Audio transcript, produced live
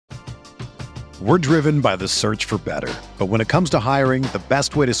We're driven by the search for better. But when it comes to hiring, the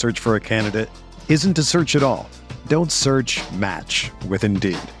best way to search for a candidate isn't to search at all. Don't search, match with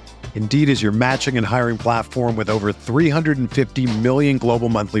Indeed. Indeed is your matching and hiring platform with over 350 million global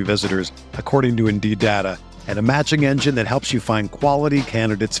monthly visitors, according to Indeed data, and a matching engine that helps you find quality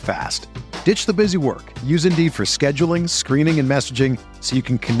candidates fast. Ditch the busy work. Use Indeed for scheduling, screening, and messaging so you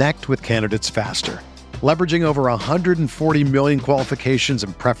can connect with candidates faster. Leveraging over 140 million qualifications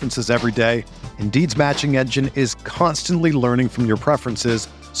and preferences every day, Indeed's matching engine is constantly learning from your preferences,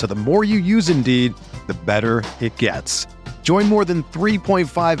 so the more you use Indeed, the better it gets. Join more than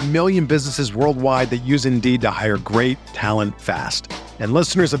 3.5 million businesses worldwide that use Indeed to hire great talent fast. And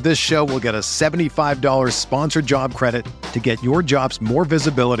listeners of this show will get a $75 sponsored job credit to get your jobs more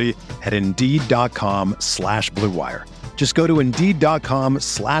visibility at Indeed.com/Blue Wire. Just go to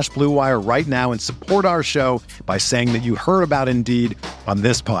Indeed.com/Blue Wire right now and support our show by saying that you heard about Indeed on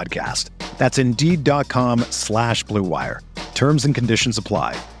this podcast. That's Indeed.com/Blue Wire. Terms and conditions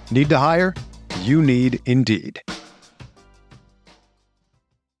apply. Need to hire? You need Indeed.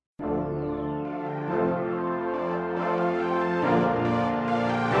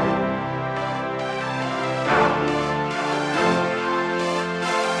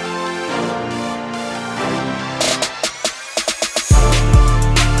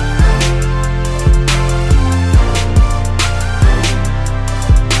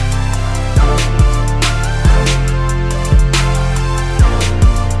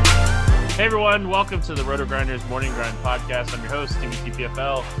 Welcome to the Roto Grinders Morning Grind Podcast. I'm your host, Timmy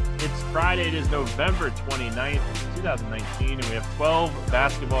TPFL. It's Friday. It is November 29th, 2019, and we have 12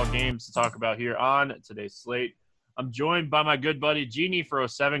 basketball games to talk about here on today's slate. I'm joined by my good buddy, Genie for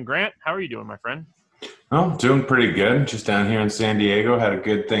 07. Grant, how are you doing, my friend? Oh, doing pretty good. Just down here in San Diego. Had a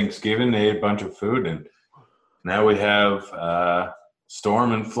good Thanksgiving. Ate a bunch of food, and now we have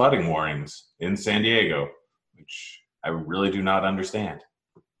storm and flooding warnings in San Diego, which I really do not understand.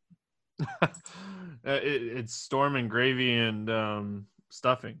 It's storm and gravy and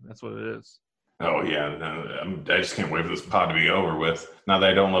stuffing. That's what it is. Oh, yeah. No, I just can't wait for this pod to be over with. Not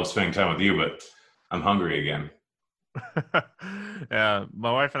that I don't love spending time with you, but I'm hungry again. Yeah,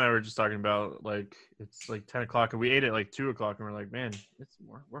 my wife and I were just talking about, like, it's like 10 o'clock, and we ate at like 2 o'clock, and we're like, man,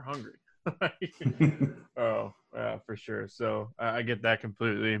 we're hungry. Oh, yeah, for sure. So I get that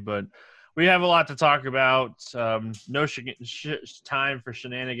completely, but we have a lot to talk about. No time for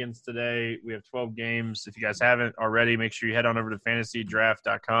shenanigans today. We have 12 games. If you guys haven't already, make sure you head on over to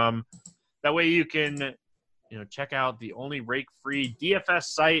fantasydraft.com. That way you can, check out the only rake-free DFS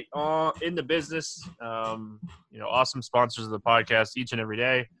site in the business. Awesome sponsors of the podcast each and every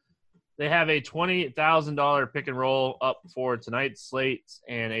day. They have a $20,000 pick and roll up for tonight's slate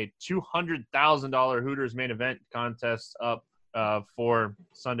and a $200,000 Hooters main event contest up for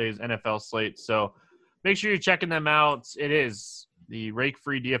Sunday's NFL slate. So make sure you're checking them out. It is the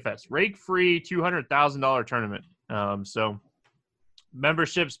Rake-Free DFS. Rake-Free $200,000 tournament. So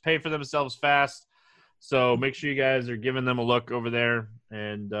memberships pay for themselves fast. So make sure you guys are giving them a look over there.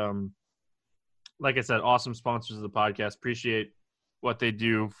 And like I said, awesome sponsors of the podcast. Appreciate what they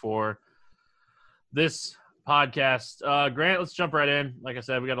do for this podcast. Grant, let's jump right in. Like I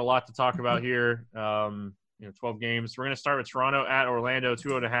said, we got a lot to talk about here. 12 games. We're going to start with Toronto at Orlando,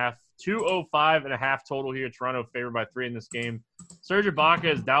 205.5 total here. Toronto favored by 3 in this game. Serge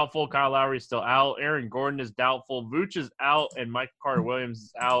Ibaka is doubtful. Kyle Lowry is still out. Aaron Gordon is doubtful. Vooch is out, and Michael Carter-Williams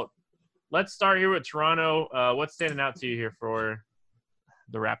is out. Let's start here with Toronto. What's standing out to you here for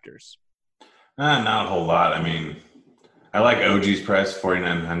the Raptors? Not a whole lot. I mean, I like OG's price,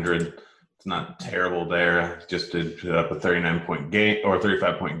 4,900. It's not terrible there. Just did put up a 39-point game or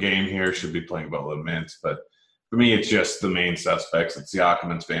 35-point game here. Should be playing about 11 minutes. But for me, it's just the main suspects. It's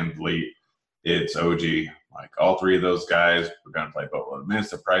Siakam, it's VanVleet, it's OG. Like, all three of those guys, we're going to play about 11 minutes.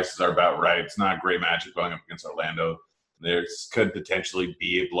 The prices are about right. It's not a great matchup going up against Orlando. There could potentially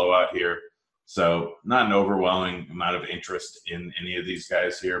be a blowout here. So not an overwhelming amount of interest in any of these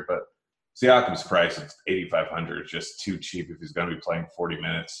guys here. But Siakam's price of 8,500 is just too cheap if he's going to be playing 40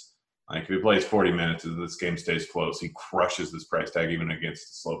 minutes. Like, if he plays 40 minutes and this game stays close, he crushes this price tag even against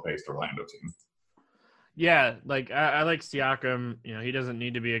the slow-paced Orlando team. Yeah, like I like Siakam. He doesn't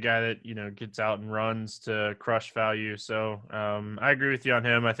need to be a guy that, gets out and runs to crush value. So I agree with you on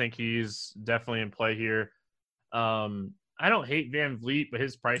him. I think he's definitely in play here. I don't hate VanVleet, but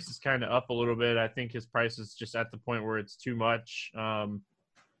his price is kind of up a little bit. I think his price is just at the point where it's too much.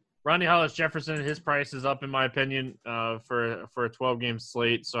 Ronnie Hollis-Jefferson, his price is up, in my opinion, for a 12-game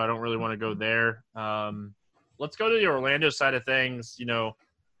slate, so I don't really want to go there. Let's go to the Orlando side of things.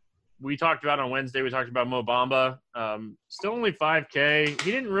 we talked about on Wednesday, we talked about Mo Bamba. Still only 5K.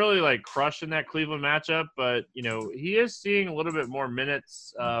 He didn't really like crush in that Cleveland matchup, but he is seeing a little bit more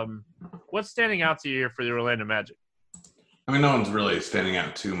minutes. What's standing out to you here for the Orlando Magic? I mean, no one's really standing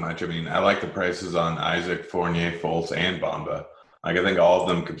out too much. I mean, I like the prices on Isaac, Fournier, Fultz, and Bamba. Like, I think all of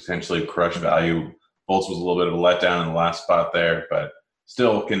them could potentially crush value. Fultz was a little bit of a letdown in the last spot there, but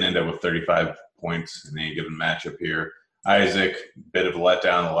still can end up with 35 points in any given matchup here. Isaac, bit of a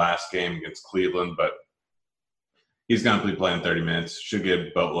letdown in the last game against Cleveland, but he's going to be playing 30 minutes. Should get a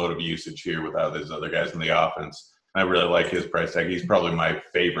boatload of usage here without those other guys in the offense. I really like his price tag. He's probably my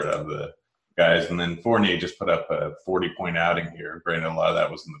favorite of the guys. And then Fournier just put up a 40-point outing here. Granted, a lot of that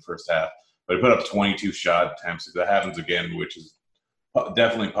was in the first half. But he put up 22 shot attempts. If that happens again, which is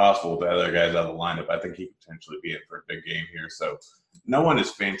definitely possible with the other guys out of the lineup, I think he could potentially be in for a big game here. So no one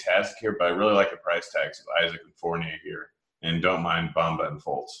is fantastic here, but I really like the price tags of Isaac and Fournier here. And don't mind Bamba and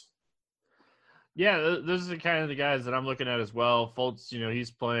Fultz. Yeah, those are kind of the guys that I'm looking at as well. Fultz,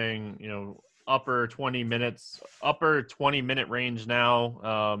 he's playing, upper 20 minute range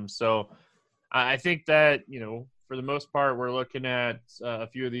now. So I think that, for the most part, we're looking at a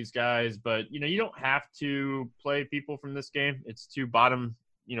few of these guys, but, you don't have to play people from this game. It's two bottom,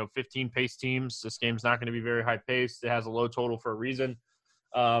 15 pace teams. This game's not going to be very high paced. It has a low total for a reason.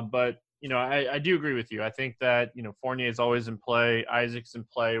 But, I do agree with you. I think that, Fournier is always in play. Isaac's in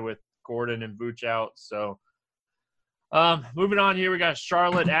play with Gordon and Vooch out. So moving on here, we got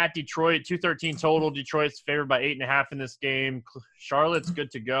Charlotte at Detroit, 213 total. Detroit's favored by 8.5 in this game. Charlotte's good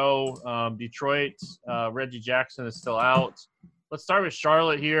to go. Detroit, Reggie Jackson is still out. Let's start with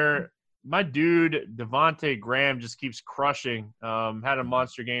Charlotte here. My dude, Devontae Graham, just keeps crushing. Had a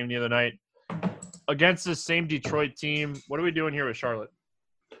monster game the other night against this same Detroit team. What are we doing here with Charlotte?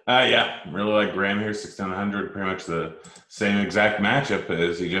 Yeah, really like Graham here, 6,900, pretty much the same exact matchup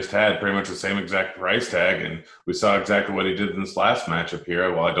as he just had, pretty much the same exact price tag, and we saw exactly what he did in this last matchup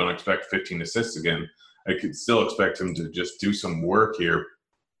here. While I don't expect 15 assists again, I could still expect him to just do some work here.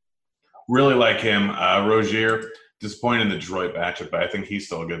 Really like him. Rozier, disappointed in the Detroit matchup, but I think he's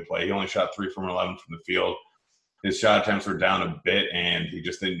still a good play. He only shot 3 from 11 from the field. His shot attempts were down a bit, and he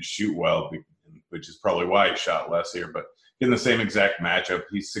just didn't shoot well, which is probably why he shot less here, but in the same exact matchup,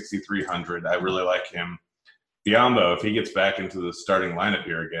 he's 6,300. I really like him. Biyombo, if he gets back into the starting lineup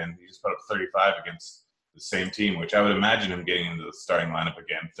here again, he just put up 35 against the same team, which I would imagine him getting into the starting lineup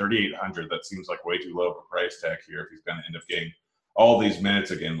again. 3,800, that seems like way too low of a price tag here if he's going to end up getting all these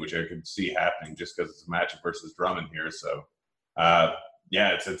minutes again, which I could see happening just because it's a matchup versus Drummond here. So,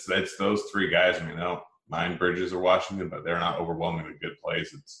 yeah, it's those three guys. I mean, I don't mind Bridges or Washington, but they're not overwhelmingly good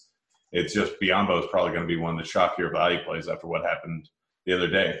plays. It's just Biyombo is probably going to be one of the shockier value plays after what happened the other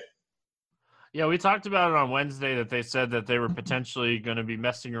day. Yeah, we talked about it on Wednesday that they said that they were potentially going to be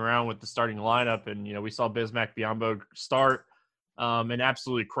messing around with the starting lineup. And, we saw Bismack Biyombo start and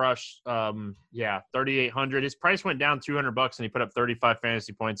absolutely crush. 3,800. His price went down $200 and he put up 35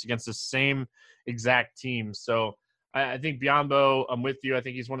 fantasy points against the same exact team. So I think Biyombo, I'm with you. I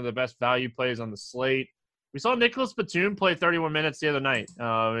think he's one of the best value plays on the slate. We saw Nicholas Batum play 31 minutes the other night.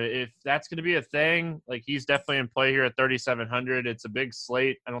 If that's going to be a thing, like he's definitely in play here at 3,700. It's a big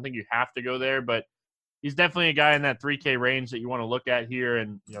slate. I don't think you have to go there, but he's definitely a guy in that 3K range that you want to look at here.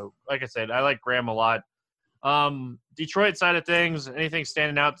 And, like I said, I like Graham a lot. Detroit side of things, anything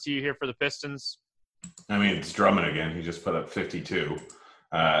standing out to you here for the Pistons? I mean, it's Drummond again. He just put up 52.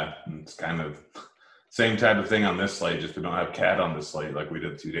 It's kind of same type of thing on this slate, just we don't have Cat on this slate like we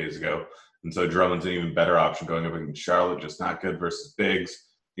did 2 days ago. And so Drummond's an even better option going up against Charlotte, just not good versus bigs.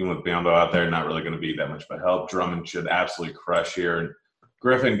 Even with Biyombo out there, not really going to be that much of a help. Drummond should absolutely crush here. And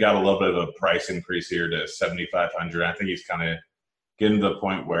Griffin got a little bit of a price increase here to 7,500. I think he's kind of getting to the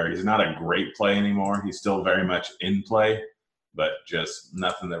point where he's not a great play anymore. He's still very much in play, but just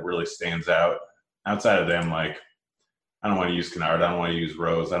nothing that really stands out. Outside of them, like, I don't want to use Kennard. I don't want to use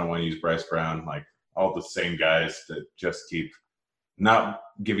Rose. I don't want to use Bryce Brown. Like, all the same guys that just keep not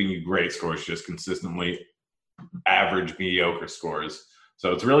giving you great scores, just consistently average, mediocre scores.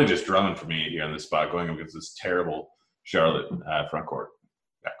 So it's really just Drummond for me here on this spot, going up against this terrible Charlotte front court.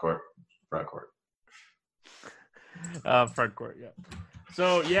 Backcourt, front court. Front court, yeah.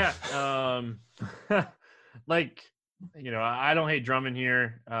 So, yeah, I don't hate Drummond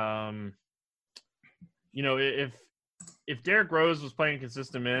here. If Derrick Rose was playing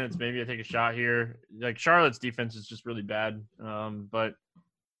consistent minutes, maybe I take a shot here. Like, Charlotte's defense is just really bad. But,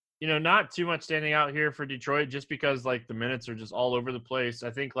 not too much standing out here for Detroit just because, like, the minutes are just all over the place. I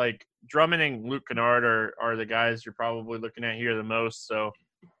think, like, Drummond and Luke Kennard are the guys you're probably looking at here the most. So,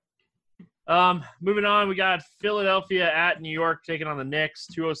 Moving on, we got Philadelphia at New York taking on the Knicks.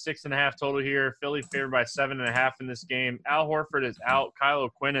 206.5 total here. Philly favored by 7.5 in this game. Al Horford is out. Kyle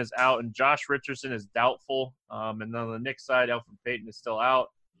O'Quinn is out, and Josh Richardson is doubtful. And then on the Knicks side, Elfrid Payton is still out.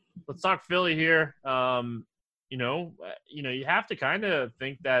 Let's talk Philly here. You have to kind of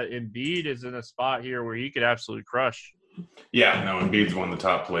think that Embiid is in a spot here where he could absolutely crush. Yeah, no, Embiid's one of the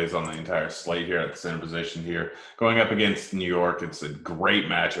top plays on the entire slate here at the center position here. Going up against New York, it's a great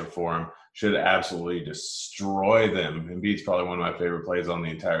matchup for him. Should absolutely destroy them. Embiid's probably one of my favorite plays on the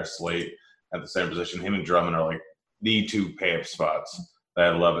entire slate at the center position. Him and Drummond are like the two pay-up spots that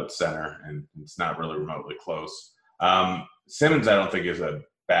I love at center, and it's not really remotely close. Simmons, I don't think, is a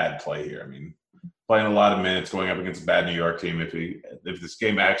bad play here. I mean, playing a lot of minutes, going up against a bad New York team. If this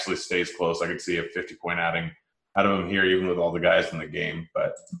game actually stays close, I could see a 50-point outing out of him here, even with all the guys in the game.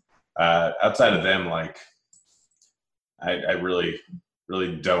 But outside of them, like, I really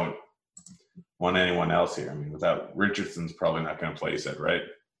don't want anyone else here. I mean, without Richardson's probably not going to play, you said, right?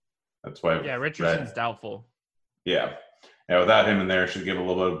 That's why. Yeah, Richardson's doubtful. Yeah. Yeah, without him in there, should give a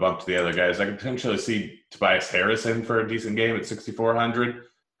little bit of a bump to the other guys. I could potentially see Tobias Harris in for a decent game at 6,400.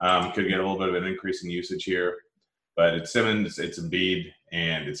 Could get a little bit of an increase in usage here. But it's Simmons, it's Embiid,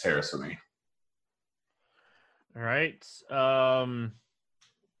 and it's Harris for me. All right.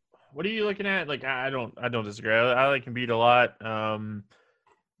 What are you looking at? Like, I don't disagree. I like Embiid a lot.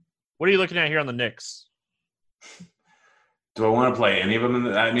 What are you looking at here on the Knicks? Do I want to play any of them?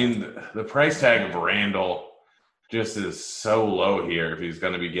 I mean, the price tag of Randall just is so low here if he's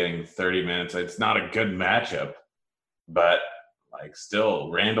going to be getting 30 minutes. It's not a good matchup, but like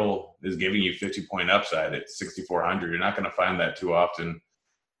still, Randall is giving you 50-point upside at 6,400. You're not going to find that too often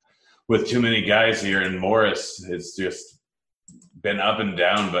with too many guys here. And Morris has just been up and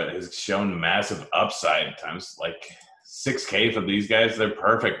down, but has shown massive upside at times. Like 6K for these guys, they're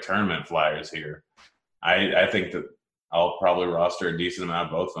perfect tournament flyers here. I think that I'll probably roster a decent amount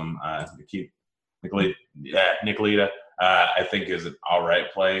of both of them. Nicolita, I think is an all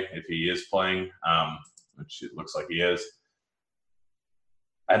right play if he is playing, which it looks like he is.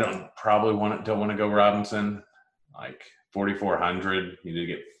 I don't want to go Robinson, like 4,400. He did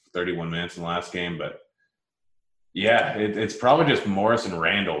get 31 minutes in the last game, but yeah, it's probably just Morris and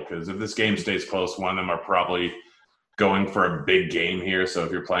Randall, because if this game stays close, one of them are probably going for a big game here. So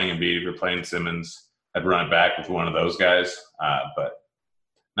if you're playing Embiid, if you're playing Simmons, I'd run it back with one of those guys, but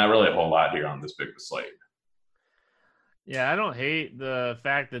not really a whole lot here on this big slate. Yeah, I don't hate the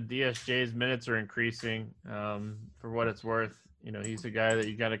fact that DSJ's minutes are increasing. For what it's worth, he's a guy that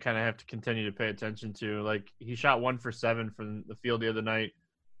you got to kind of have to continue to pay attention to. Like, he shot 1 for 7 from the field the other night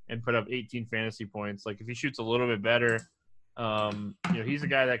and put up 18 fantasy points. Like, if he shoots a little bit better, he's a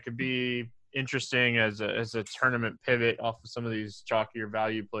guy that could be interesting as a tournament pivot off of some of these chalkier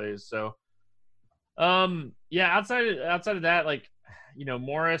value plays. So, outside of that, like,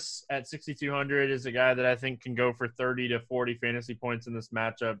 Morris at 6,200 is a guy that I think can go for 30 to 40 fantasy points in this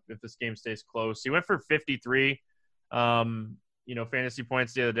matchup if this game stays close. He went for 53, fantasy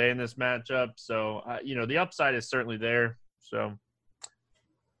points the other day in this matchup. So, the upside is certainly there. So,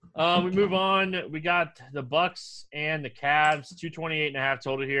 we move on. We got the Bucks and the Cavs, 228.5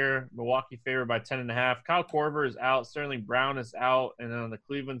 total here. Milwaukee favored by 10.5. Kyle Korver is out. Sterling Brown is out. And then on the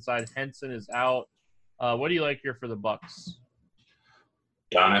Cleveland side, Henson is out. What do you like here for the Bucks?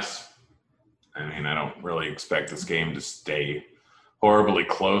 Giannis. I mean, I don't really expect this game to stay horribly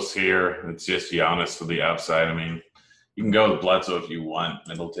close here. It's just Giannis for the upside. I mean, you can go with Bledsoe if you want.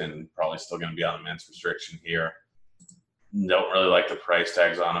 Middleton probably still going to be on immense restriction here. Don't really like the price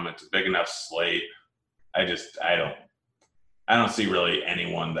tags on him. It's a big enough slate. I don't see really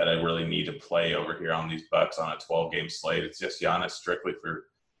anyone that I really need to play over here on these Bucks on a 12-game slate. It's just Giannis strictly for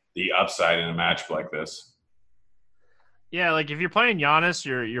the upside in a match like this. Yeah, like if you're playing Giannis,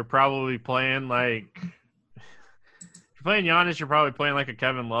 you're probably playing like a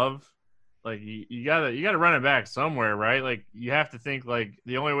Kevin Love. Like you gotta run it back somewhere, right? Like you have to think like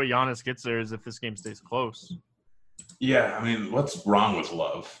the only way Giannis gets there is if this game stays close. Yeah, I mean, what's wrong with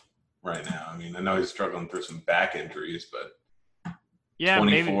Love right now? I mean, I know he's struggling through some back injuries, but yeah,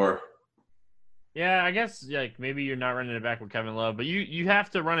 24. Maybe. Yeah, I guess like maybe you're not running it back with Kevin Love, but you have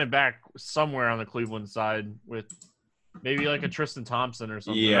to run it back somewhere on the Cleveland side with maybe like a Tristan Thompson or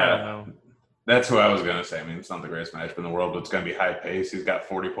something. Yeah, I don't know. That's who I was going to say. I mean, it's not the greatest matchup in the world, but it's going to be high pace. He's got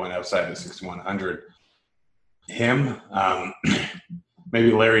 40-point upside at 6,100. Him,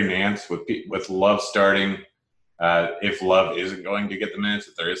 maybe Larry Nance with Love starting. If Love isn't going to get the minutes,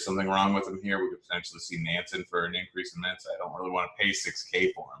 if there is something wrong with him here, we could potentially see Nance in for an increase in minutes. I don't really want to pay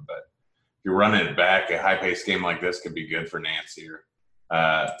 $6K for him, but if you're running it back, a high-paced game like this could be good for Nance here.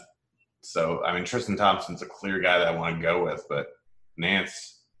 So, I mean, Tristan Thompson's a clear guy that I want to go with, but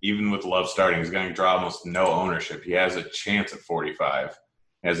Nance, even with Love starting, is going to draw almost no ownership. He has a chance at 45.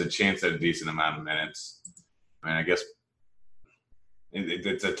 He has a chance at a decent amount of minutes. I mean, I guess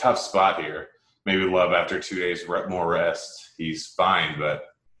it's a tough spot here. Maybe Love after 2 days more rest, he's fine, but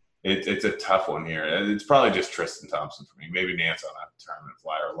it's a tough one here. It's probably just Tristan Thompson for me. Maybe Nance on a tournament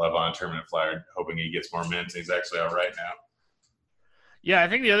flyer, Love on a tournament flyer, hoping he gets more minutes. He's actually all right now. Yeah, I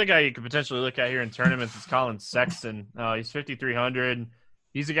think the other guy you could potentially look at here in tournaments is Colin Sexton. He's 5,300.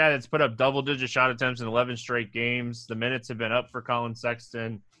 He's a guy that's put up double-digit shot attempts in 11 straight games. The minutes have been up for Colin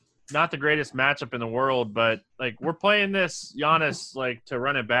Sexton. Not the greatest matchup in the world, but, like, we're playing this Giannis, like, to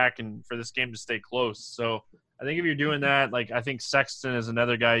run it back and for this game to stay close. So I think if you're doing that, like, I think Sexton is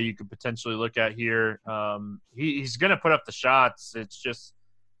another guy you could potentially look at here. He's going to put up the shots. It's just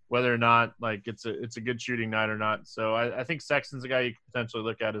whether or not, like, it's a good shooting night or not. So I think Sexton's a guy you could potentially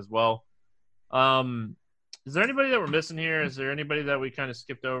look at as well. Is there anybody that we're missing here? Is there anybody that we kind of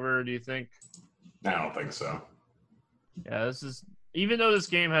skipped over, do you think? I don't think so. Yeah, this is – even though this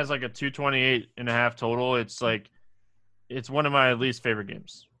game has like a 228.5 total, it's like it's one of my least favorite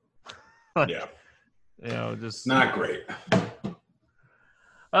games. Yeah. You know, just not great.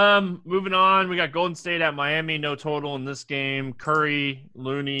 Moving on, we got Golden State at Miami, no total in this game. Curry,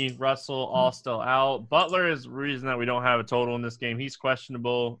 Looney, Russell, all still out. Butler is the reason that we don't have a total in this game. He's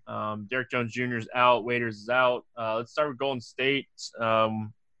questionable. Derek Jones Jr. is out. Waiters is out. Let's start with Golden State.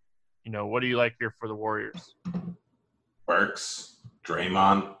 You know, what do you like here for the Warriors? Burks,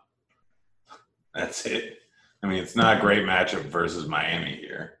 Draymond. That's it. I mean, it's not a great matchup versus Miami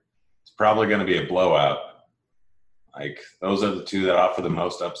here. It's probably going to be a blowout. Like, those are the two that offer the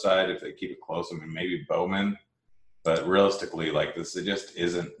most upside if they keep it close. I mean, maybe Bowman. But realistically, like, this it just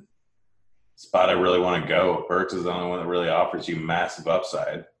isn't a spot I really want to go. Burks is the only one that really offers you massive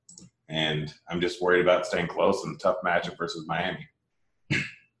upside. And I'm just worried about staying close in a tough matchup versus Miami.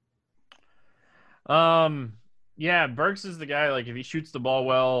 Yeah, Burks is the guy, like, if he shoots the ball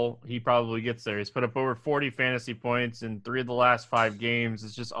well, he probably gets there. He's put up over 40 fantasy points in 3 of the last 5 games.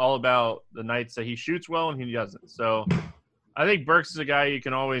 It's just all about the nights that he shoots well and he doesn't. So I think Burks is a guy you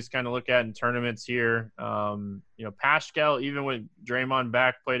can always kind of look at in tournaments here. You know, Pascal, even with Draymond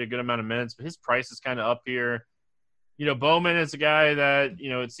back, played a good amount of minutes, but his price is kind of up here. You know, Bowman is a guy that, you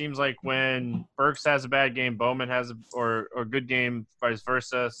know, it seems like when Burks has a bad game, Bowman has a good game, vice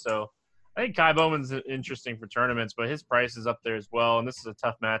versa. So I think Kai Bowman's interesting for tournaments, but his price is up there as well, and this is a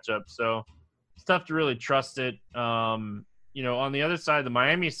tough matchup. So it's tough to really trust it. You know, on the other side, the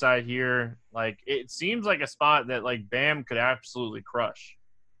Miami side here, like, it seems like a spot that, like, Bam could absolutely crush.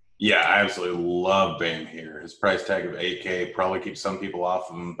 Yeah, I absolutely love Bam here. His price tag of $8K probably keeps some people off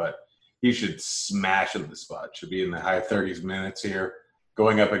of him, but he should smash in the spot. Should be in the high 30s minutes here.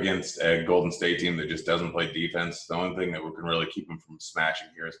 Going up against a Golden State team that just doesn't play defense, the only thing that can really keep him from smashing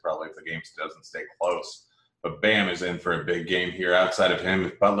here is probably if the game doesn't stay close. But Bam is in for a big game here. Outside of him,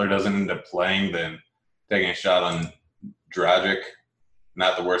 if Butler doesn't end up playing, then taking a shot on Dragic,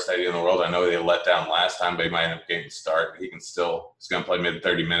 not the worst idea in the world. I know they let down last time, but he might end up getting a start. He can still – he's going to play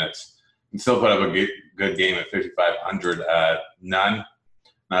mid-30 minutes. He can still put up a good game at 5,500. None,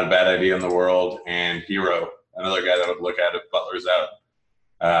 not a bad idea in the world. And Hero, another guy that I would look at if Butler's out.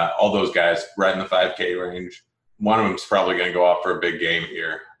 All those guys right in the 5K range. One of them's probably going to go off for a big game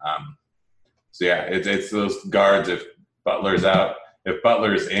here. So, yeah, it's those guards if Butler's out. If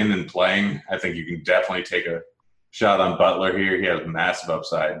Butler's in and playing, I think you can definitely take a shot on Butler here. He has massive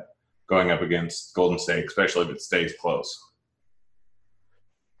upside going up against Golden State, especially if it stays close.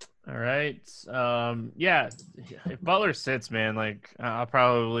 All right. Yeah, if Butler sits, man, like, I'll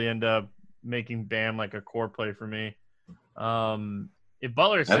probably end up making Bam like a core play for me. If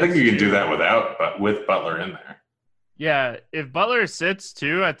Butler sits, I think you can do that with Butler in there. Yeah, if Butler sits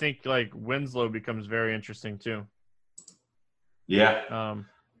too, I think like Winslow becomes very interesting too. Yeah.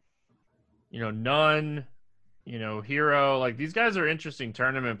 You know, Nunn, you know, Hero, like these guys are interesting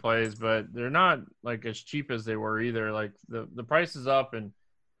tournament plays, but they're not like as cheap as they were either. Like the price is up and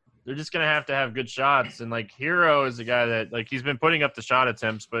they're just going to have good shots. And like Hero is a guy that like he's been putting up the shot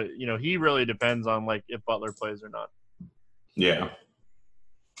attempts, but you know, he really depends on like if Butler plays or not. Yeah.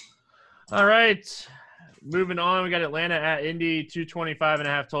 All right. Moving on, we got Atlanta at Indy,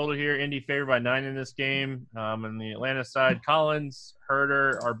 225.5 total here. Indy favored by 9 in this game. On the Atlanta side, Collins,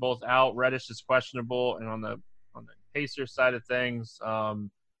 Herter are both out. Reddish is questionable, and on the Pacers side of things,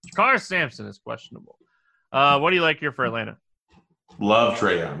 Jakar Sampson is questionable. What do you like here for Atlanta? Love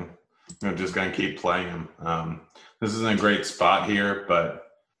Trae Young. I'm just going to keep playing him. This isn't a great spot here, but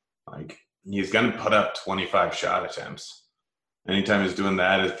like he's going to put up 25 shot attempts. Anytime he's doing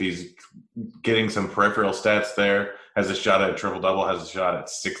that, if he's getting some peripheral stats there, has a shot at a triple-double, has a shot at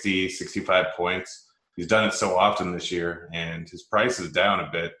 60, 65 points. He's done it so often this year, and his price is down a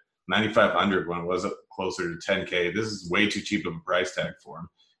bit. 9,500 when it was closer to 10K. This is way too cheap of a price tag for him,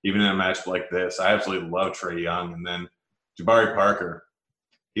 even in a matchup like this. I absolutely love Trae Young. And then Jabari Parker,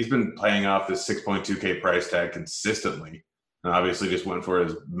 he's been playing off this 6.2K price tag consistently. And obviously just went for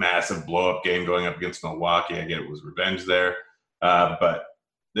his massive blow-up game going up against Milwaukee. I get it was revenge there. But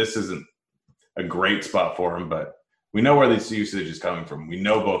this isn't a great spot for him. But we know where this usage is coming from. We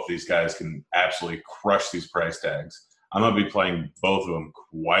know both these guys can absolutely crush these price tags. I'm going to be playing both of them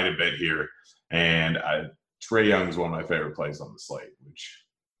quite a bit here. And Trae Young is one of my favorite plays on the slate, which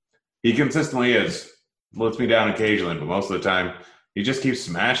he consistently is. Lets me down occasionally, but most of the time he just keeps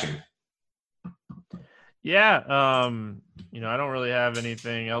smashing. Yeah, I don't really have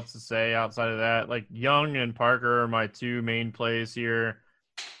anything else to say outside of that. Like, Young and Parker are my two main plays here.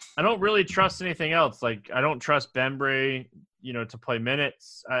 I don't really trust anything else. Like, I don't trust Bembry, to play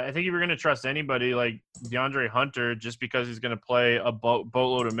minutes. I think if you're going to trust anybody like DeAndre Hunter, just because he's going to play a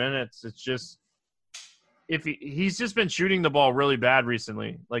boatload of minutes, it's just if he's just been shooting the ball really bad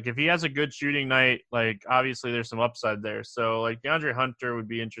recently. Like, if he has a good shooting night, like, obviously there's some upside there. So, like, DeAndre Hunter would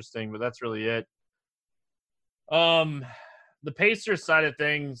be interesting, but that's really it. The Pacers side of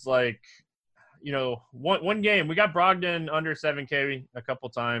things, like, one game we got Brogdon under 7K a couple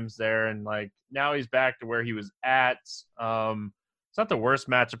times there, and like now he's back to where he was at. It's not the worst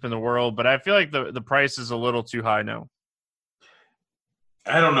matchup in the world, but I feel like the price is a little too high now.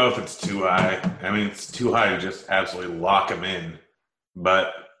 I don't know if it's too high. I mean, it's too high to just absolutely lock him in,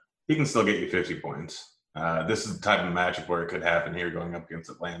 but he can still get you 50 points. This is the type of matchup where it could happen here going up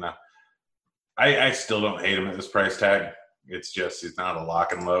against Atlanta. I still don't hate him at this price tag. It's just he's not a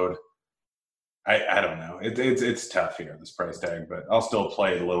lock and load. I don't know. It's tough here, this price tag, but I'll still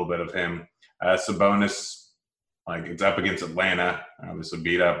play a little bit of him. Sabonis, like, it's up against Atlanta. Obviously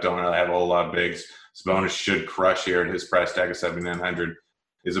beat up. Don't really have a whole lot of bigs. Sabonis should crush here at his price tag of 7,900.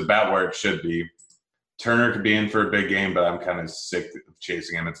 Is about where it should be. Turner could be in for a big game, but I'm kind of sick of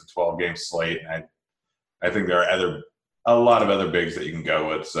chasing him. It's a 12-game slate. And I think there are a lot of other bigs that you can go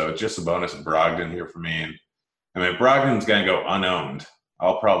with. So it's just Sabonis and Brogdon here for me. And I mean, if Brogdon's going to go unowned,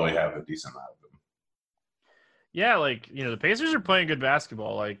 I'll probably have a decent amount of them. Yeah, like, the Pacers are playing good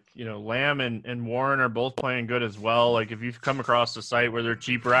basketball. Like, Lamb and Warren are both playing good as well. Like, if you've come across a site where they're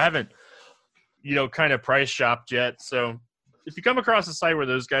cheaper, I haven't, kind of price shopped yet. So if you come across a site where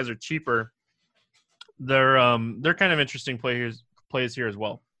those guys are cheaper, they're kind of interesting plays here as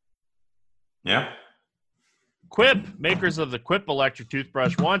well. Yeah. Quip, makers of the Quip electric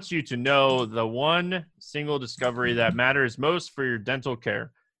toothbrush, wants you to know the one single discovery that matters most for your dental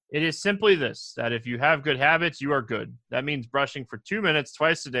care. It is simply this, that if you have good habits, you are good. That means brushing for 2 minutes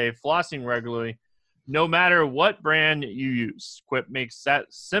twice a day, flossing regularly, no matter what brand you use. Quip makes that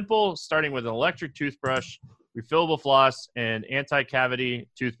simple, starting with an electric toothbrush, refillable floss, and anti-cavity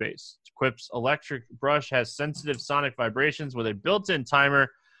toothpaste. Quip's electric brush has sensitive sonic vibrations with a built-in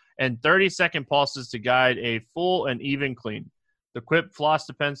timer and 30-second pulses to guide a full and even clean. The Quip floss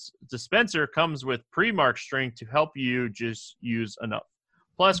dispenser comes with pre-marked string to help you just use enough.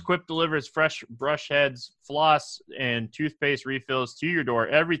 Plus, Quip delivers fresh brush heads, floss, and toothpaste refills to your door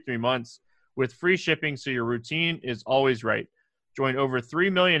every 3 months with free shipping, so your routine is always right. Join over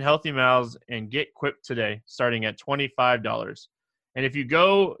 3 million healthy mouths and get Quip today, starting at $25. And if you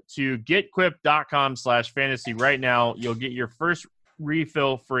go to getquip.com/fantasy right now, you'll get your first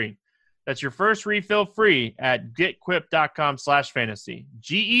refill free. That's your first refill free at getquip.com/fantasy.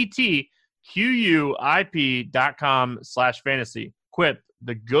 GETQUIP.com/fantasy. Quip,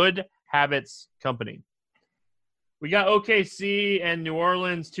 the good habits company. We got OKC and New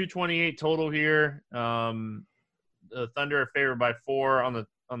Orleans, 228 total here. The Thunder are favored by 4 on the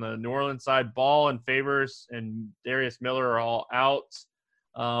New Orleans side. Ball and Favors and Darius Miller are all out.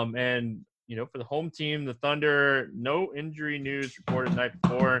 And for the home team, the Thunder, no injury news reported the night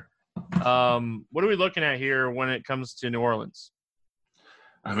before. What are we looking at here when it comes to New Orleans?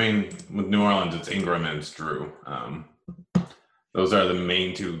 I mean, with New Orleans, it's Ingram and it's Drew. Those are the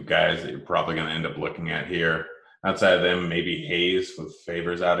main two guys that you're probably going to end up looking at here. Outside of them, maybe Hayes with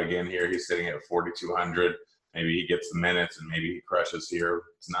Favors out again here. He's sitting at 4,200. Maybe he gets the minutes and maybe he crushes here.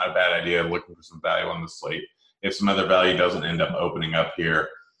 It's not a bad idea looking for some value on the slate. If some other value doesn't end up opening up here,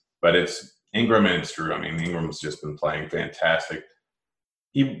 but it's Ingram and it's Drew. I mean, Ingram's just been playing fantastic.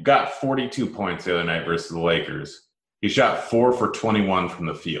 He got 42 points the other night versus the Lakers. He shot 4 for 21 from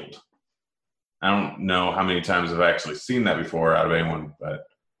the field. I don't know how many times I've actually seen that before out of anyone, but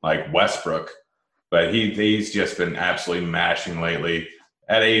like Westbrook but he's just been absolutely mashing lately.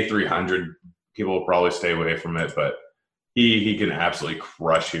 At 8,300, people will probably stay away from it, but he can absolutely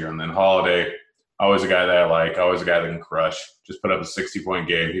crush here. And then Holiday, always a guy that I like, always a guy that can crush. Just put up a 60-point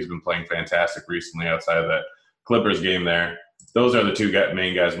game. He's been playing fantastic recently outside of that Clippers game there. Those are the two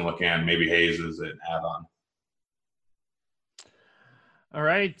main guys I'm looking at. Maybe Hayes is an add-on. All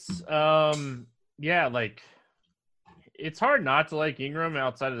right. Yeah, like it's hard not to like Ingram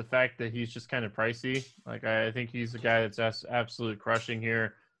outside of the fact that he's just kind of pricey. Like I think he's the guy that's absolutely crushing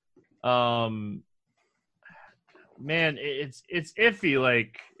here. Man, it's iffy.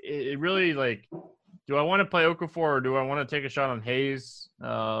 Like it really like. Do I want to play Okafor or do I want to take a shot on Hayes?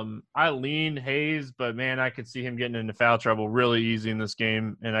 I lean Hayes, but man, I could see him getting into foul trouble really easy in this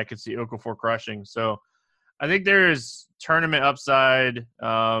game, and I could see Okafor crushing. So I think there's tournament upside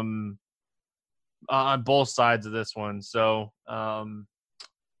on both sides of this one. So, I'm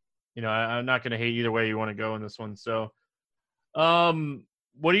not going to hate either way you want to go in this one. So,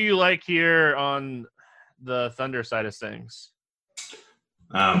 what do you like here on the Thunder side of things?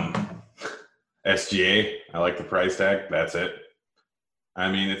 SGA, I like the price tag. That's it.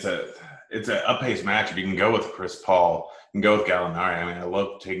 I mean, it's a up-paced matchup. You can go with Chris Paul. You can go with Gallinari. I mean, I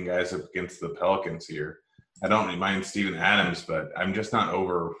love taking guys up against the Pelicans here. I don't mind Steven Adams, but I'm just not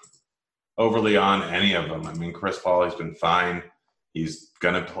overly on any of them. I mean, Chris Paul has been fine. He's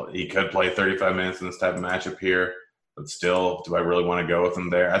gonna play. He could play 35 minutes in this type of matchup here, but still, do I really want to go with him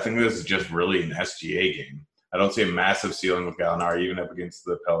there? I think this is just really an SGA game. I don't see a massive ceiling with Gallinari, even up against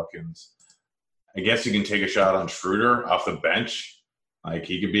the Pelicans. I guess you can take a shot on Schroeder off the bench. Like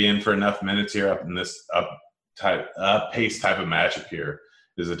he could be in for enough minutes here up in this pace type of matchup here.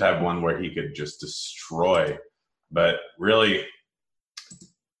 Is the type of one where he could just destroy. But really,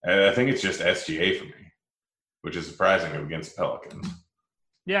 I think it's just SGA for me, which is surprising against Pelicans.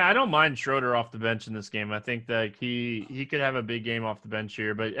 Yeah, I don't mind Schroeder off the bench in this game. I think that he could have a big game off the bench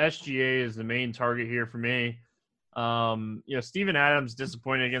here, but SGA is the main target here for me. Steven Adams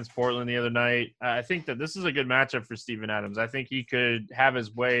disappointed against Portland the other night. I think that this is a good matchup for Steven Adams. I think he could have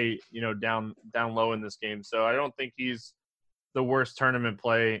his way, down low in this game. So I don't think he's the worst tournament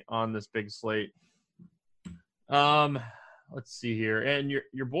play on this big slate. Let's see here. And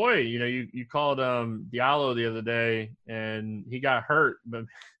your boy, you called Diallo the other day and he got hurt, but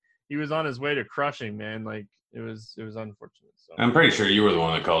he was on his way to crushing, man. Like it was unfortunate. So I'm pretty sure you were the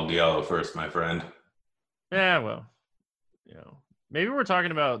one that called Diallo first, my friend. Yeah, well, maybe we're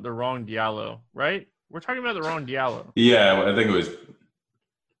talking about the wrong Diallo, right? We're talking about the wrong Diallo. Yeah, I think it was.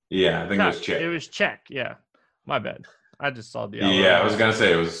 Yeah, I think it was Czech. It was Czech. Yeah, my bad. I just saw Diallo. Yeah, I was gonna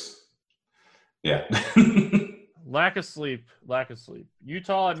say it was. Yeah. Lack of sleep.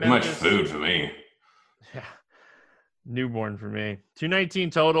 Utah at Too Memphis. much food for me. Yeah. Newborn for me. 219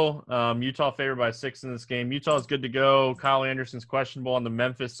 total. Utah favored by 6 in this game. Utah's good to go. Kyle Anderson's questionable on the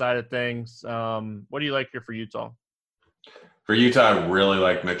Memphis side of things. What do you like here for Utah? For Utah, I really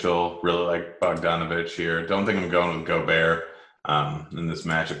like Mitchell. Really like Bogdanovic here. Don't think I'm going with Gobert in this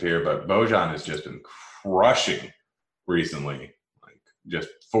matchup here, but Bojan has just been crushing recently. Like just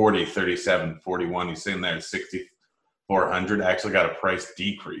 40, 37, 41. He's sitting there at 6,400. Actually got a price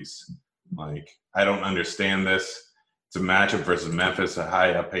decrease. Like I don't understand this. It's a matchup versus Memphis, a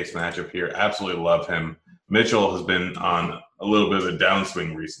high up-pace matchup here. Absolutely love him. Mitchell has been on a little bit of a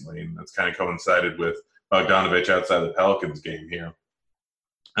downswing recently, and that's kind of coincided with Bogdanovic outside the Pelicans game here.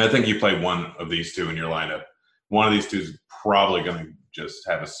 I think you play one of these two in your lineup. One of these two is probably going to just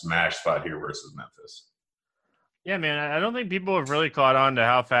have a smash spot here versus Memphis. Yeah, man, I don't think people have really caught on to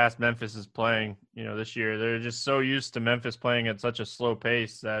how fast Memphis is playing, this year. They're just so used to Memphis playing at such a slow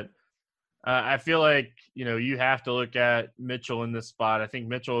pace that I feel like, you have to look at Mitchell in this spot. I think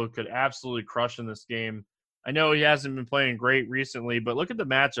Mitchell could absolutely crush in this game. I know he hasn't been playing great recently, but look at the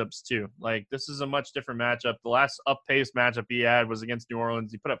matchups too. Like this is a much different matchup. The last up-paced matchup he had was against New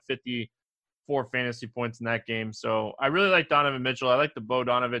Orleans. He put up 54 fantasy points in that game. So I really like Donovan Mitchell. I like the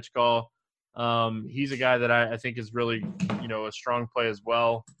Bogdanovic call. He's a guy that I think is really, a strong play as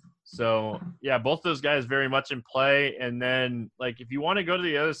well. So, yeah, both those guys very much in play. And then, if you want to go to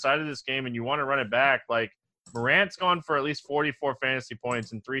the other side of this game and you want to run it back, Morant's gone for at least 44 fantasy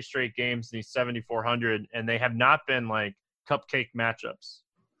points in 3 straight games, and he's 7,400, and they have not been, cupcake matchups.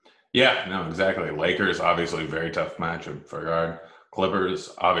 Yeah, no, exactly. Lakers, obviously, very tough matchup for guard.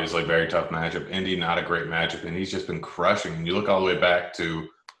 Clippers, obviously, very tough matchup. Indy, not a great matchup, and he's just been crushing. And you look all the way back to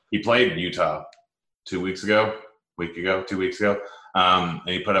he played in Utah 2 weeks ago, 2 weeks ago. And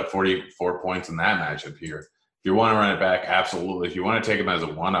he put up 44 points in that matchup here. If you want to run it back, absolutely. If you want to take him as a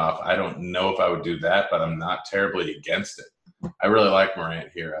one-off, I don't know if I would do that, but I'm not terribly against it. I really like Morant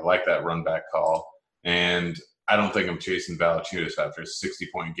here. I like that run-back call. And I don't think I'm chasing Valanciunas after a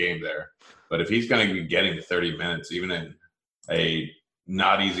 60-point game there. But if he's going to be getting 30 minutes, even in a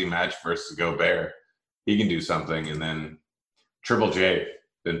not easy match versus Gobert, he can do something. And then Triple J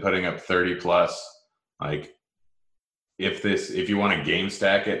been putting up 30 plus. Like, if you want to game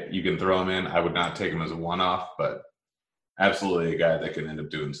stack it, you can throw him in. I would not take him as a one-off, but absolutely a guy that can end up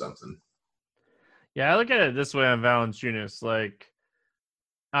doing something. Yeah, I look at it this way on Valanciunas. Like,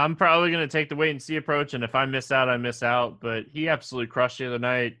 I'm probably going to take the wait and see approach, and if I miss out, I miss out. But he absolutely crushed the other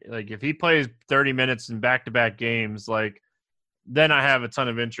night. Like, if he plays 30 minutes in back-to-back games, like, then I have a ton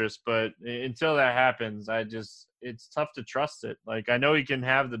of interest. But until that happens, it's tough to trust it. Like, I know he can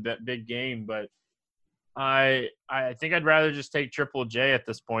have the big game, but I think I'd rather just take Triple J at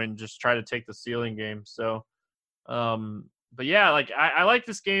this point and just try to take the ceiling game. So, but yeah, like I like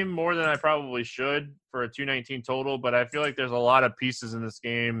this game more than I probably should for a 219 total, but I feel like there's a lot of pieces in this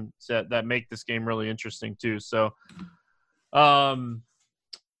game that make this game really interesting too. So,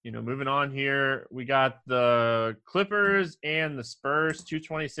 moving on here, we got the Clippers and the Spurs,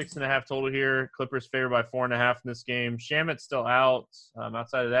 226.5 total here. Clippers favored by 4.5 in this game. Shamet's still out.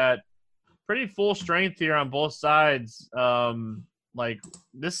 Outside of that, pretty full strength here on both sides. Like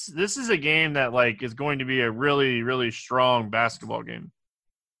this is a game that like is going to be a really, really strong basketball game.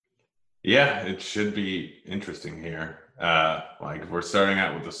 Yeah, it should be interesting here. Like if we're starting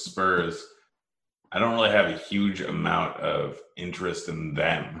out with the Spurs, I don't really have a huge amount of interest in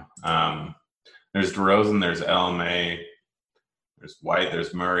them. There's DeRozan, there's LMA, there's White,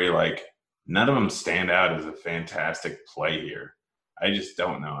 there's Murray. Like none of them stand out as a fantastic play here. I just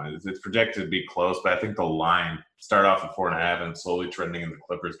don't know. It's projected to be close, but I think the line start off at 4.5 and slowly trending in the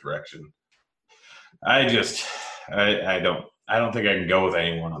Clippers direction. I don't think I can go with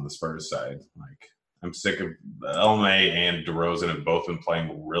anyone on the Spurs side. Like I'm sick of LMA and DeRozan have both been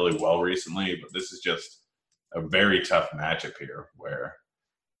playing really well recently, but this is just a very tough matchup here where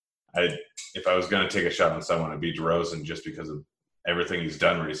if I was going to take a shot on someone, it'd be DeRozan just because of everything he's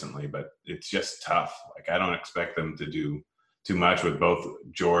done recently, but it's just tough. Like I don't expect them to do too much with both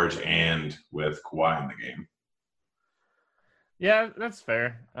George and with Kawhi in the game. Yeah, that's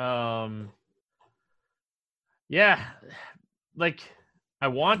fair. Yeah, like I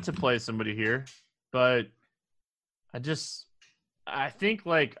want to play somebody here, but I think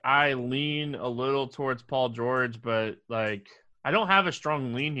like I lean a little towards Paul George, but like I don't have a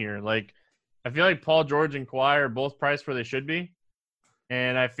strong lean here. Like I feel like Paul George and Kawhi are both priced where they should be.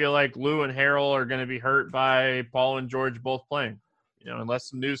 And I feel like Lou and Harrell are going to be hurt by Paul and George both playing. Unless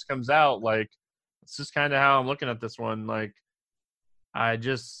some news comes out, like it's just kind of how I'm looking at this one. Like I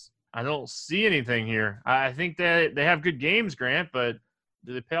don't see anything here. I think that they have good games, Grant, but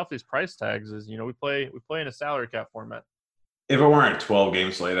do they pay off these price tags? We play in a salary cap format. If it weren't a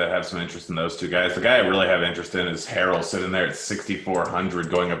 12-game slate, I'd have some interest in those two guys. The guy I really have interest in is Harrell, sitting there at 6,400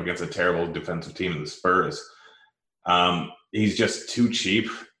 going up against a terrible defensive team in the Spurs. He's just too cheap.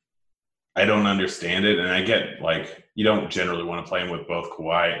 I don't understand it. And I get, like, you don't generally want to play him with both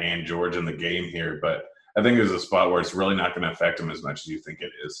Kawhi and George in the game here, but I think there's a spot where it's really not going to affect him as much as you think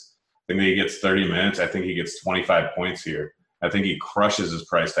it is. I think that he gets 30 minutes. I think he gets 25 points here. I think he crushes his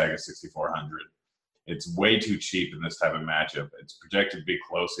price tag at 6,400. It's way too cheap in this type of matchup. It's projected to be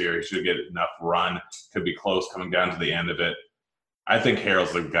close here. He should get enough run. Could be close coming down to the end of it. I think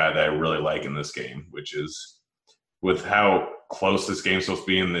Harrell's the guy that I really like in this game, which is with how close this game's supposed to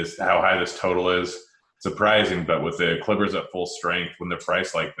be and how high this total is, surprising. But with the Clippers at full strength, when they're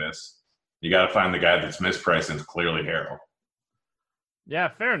priced like this, you got to find the guy that's mispriced, and it's clearly Harrell. Yeah,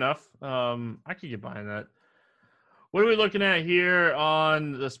 fair enough. I could get behind that. What are we looking at here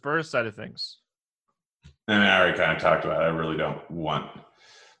on the Spurs side of things? And I already kind of talked about it. I really don't want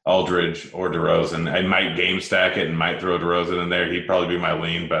Aldridge or DeRozan. I might game stack it and might throw DeRozan in there. He'd probably be my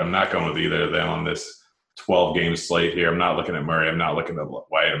lean, but I'm not going with either of them on this 12-game slate here. I'm not looking at Murray. I'm not looking at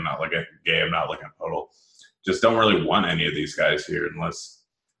White. I'm not looking at Gay. I'm not looking at Podol. Just don't really want any of these guys here unless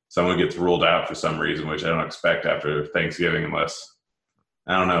someone gets ruled out for some reason, which I don't expect after Thanksgiving unless –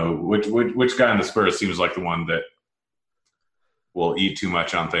 I don't know. Which guy in the Spurs seems like the one that will eat too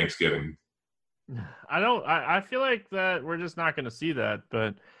much on Thanksgiving? I feel like that we're just not going to see that,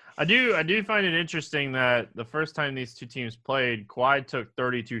 but I do find it interesting that the first time these two teams played, Kawhi took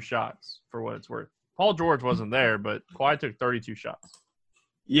 32 shots for what it's worth. Paul George wasn't there, but Kawhi took 32 shots.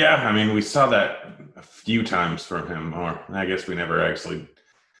 Yeah, I mean, we saw that a few times from him, or I guess we never actually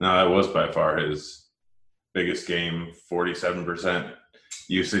 – no, that was by far his biggest game, 47%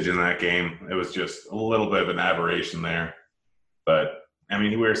 usage in that game. It was just a little bit of an aberration there. But, I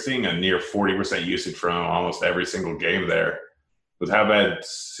mean, we were seeing a near 40% usage from him almost every single game there. with how bad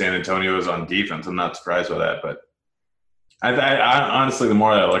San Antonio is on defense, I'm not surprised by that. But I honestly, the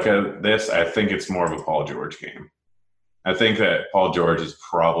more I look at this, I think it's more of a Paul George game. I think that Paul George is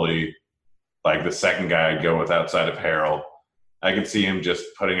probably like the second guy I'd go with outside of Harrell. I could see him just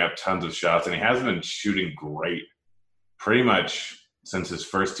putting up tons of shots, and he hasn't been shooting great pretty much since his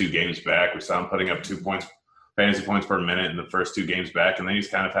first 2 games back. We saw him putting up 2 points, fantasy points per minute in the first 2 games back, and then he's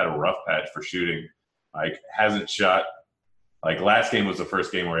kind of had a rough patch for shooting. Like, hasn't shot – like, last game was the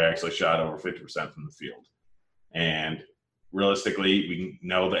first game where he actually shot over 50% from the field. And realistically, we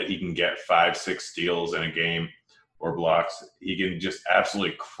know that he can get 5-6 steals in a game or blocks. He can just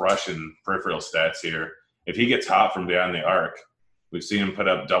absolutely crush in peripheral stats here. If he gets hot from beyond the arc, we've seen him put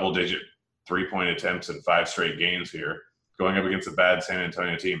up double-digit 3-point attempts in 5 straight games here, going up against a bad San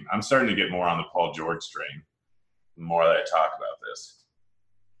Antonio team. I'm starting to get more on the Paul George train the more that I talk about this.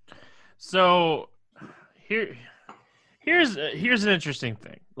 So here's an interesting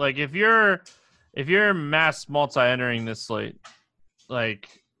thing. Like, if you're mass multi-entering this slate, like,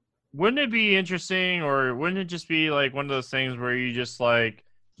 wouldn't it be interesting, or wouldn't it just be like one of those things where you just like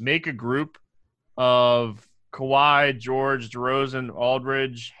make a group of Kawhi, George, DeRozan,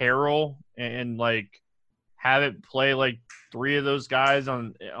 Aldridge, Harrell, and like have it play like 3 of those guys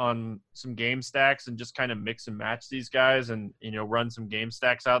on some game stacks and just kind of mix and match these guys and, you know, run some game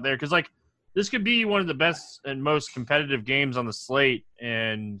stacks out there? Because like this could be one of the best and most competitive games on the slate,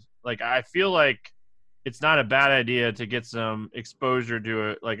 and like I feel like it's not a bad idea to get some exposure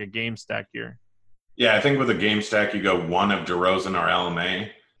to a game stack here. Yeah, I think with a game stack, you go 1 of DeRozan or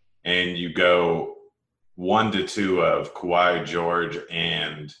LMA, and you go 1 to 2 of Kawhi, George,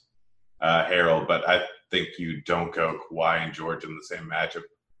 and Harrell. But I think you don't go Kawhi and George in the same matchup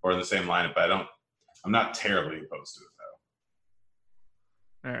or in the same lineup. I'm not terribly opposed to it,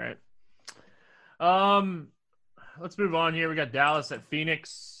 though. All right. Let's move on here. We got Dallas at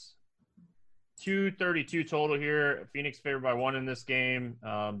Phoenix. 232 total here. Phoenix favored by 1 in this game.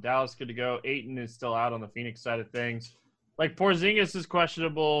 Dallas good to go. Ayton is still out on the Phoenix side of things. Like, Porzingis is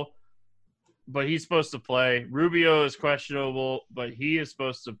questionable, but he's supposed to play. Rubio is questionable, but he's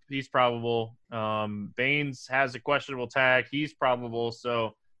probable. Baines has a questionable tag. He's probable.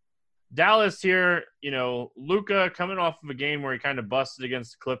 So Dallas here, you know, Luka coming off of a game where he kind of busted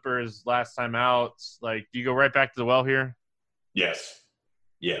against the Clippers last time out. Like, do you go right back to the well here? Yes.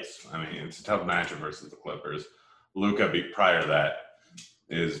 I mean, it's a tough matchup versus the Clippers. Luka, prior to that,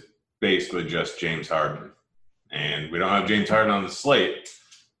 is basically just James Harden. And we don't have James Harden on the slate,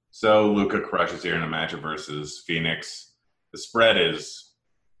 so Luka crushes here in a matchup versus Phoenix. The spread is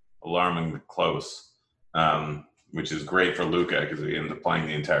alarmingly close, which is great for Luka because he ends up playing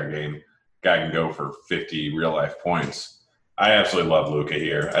the entire game. Guy can go for 50 real-life points. I absolutely love Luka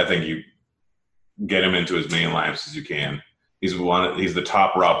here. I think you get him into as many lineups as you can. He's the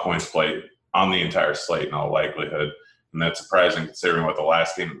top raw points play on the entire slate in all likelihood, and that's surprising considering what the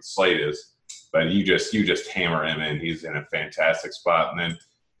last game of the slate is. But you just hammer him in. He's in a fantastic spot. And then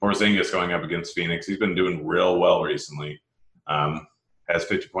Porzingis going up against Phoenix. He's been doing real well recently. Has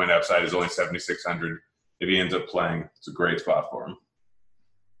 50-point upside. Is only 7,600. If he ends up playing, it's a great spot for him.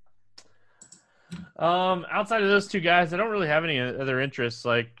 Outside of those 2 guys, I don't really have any other interests.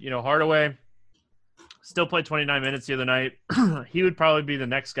 Like, you know, Hardaway still played 29 minutes the other night. He would probably be the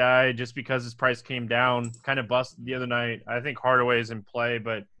next guy just because his price came down, kind of busted the other night. I think Hardaway is in play,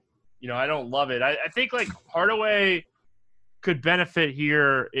 but, you know, I don't love it. I think, like, Hardaway could benefit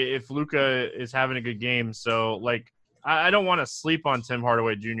here if Luka is having a good game. So, like, I don't want to sleep on Tim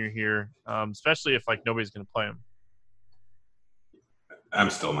Hardaway Jr. here, especially if, like, nobody's going to play him. I'm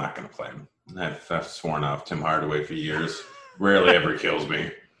still not going to play him. I've sworn off Tim Hardaway for years. Rarely ever kills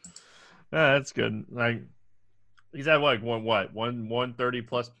me. That's good. Like, he's had one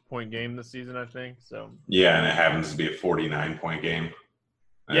 130-plus point game this season, I think. So yeah, and it happens to be a 49-point game.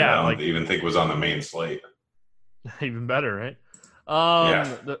 Yeah, I don't even think it was on the main slate. Even better, right?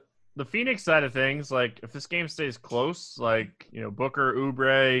 Yeah. The Phoenix side of things, like, if this game stays close, like, you know, Booker,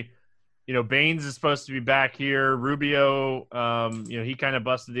 Oubre, you know, Baines is supposed to be back here. Rubio, you know, he kind of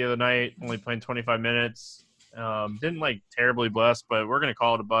busted the other night, only playing 25 minutes. Didn't, like, terribly bust, but we're going to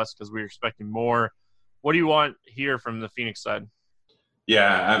call it a bust because we were expecting more. What do you want here from the Phoenix side?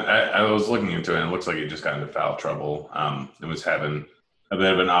 Yeah, I was looking into it, and it looks like he just got into foul trouble. It was having a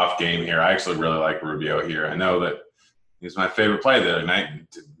bit of an off game here. I actually really like Rubio here. I know that he's my favorite play the other night.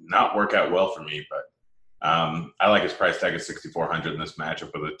 It did not work out well for me, but I like his price tag at 6,400 in this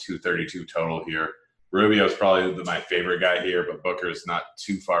matchup with a 232 total here. Rubio's probably my favorite guy here, but Booker's not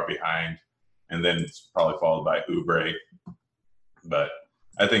too far behind. And then it's probably followed by Oubre. But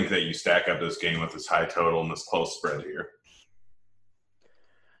I think that you stack up this game with this high total and this close spread here.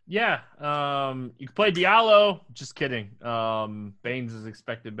 Yeah, you can play Diallo. Just kidding. Baines is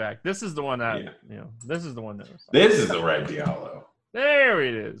expected back. This is the one that This is the one that. This is the right Diallo. There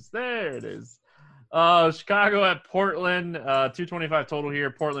it is. There it is. Chicago at Portland. 225 total here.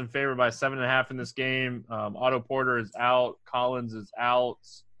 Portland favored by 7.5 in this game. Otto Porter is out. Collins is out.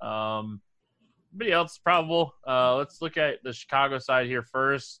 Everybody else is probable. Let's look at the Chicago side here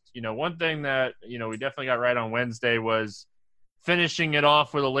first. One thing that we definitely got right on Wednesday was finishing it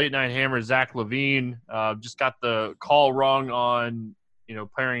off with a late night hammer. Zach LaVine just got the call wrong on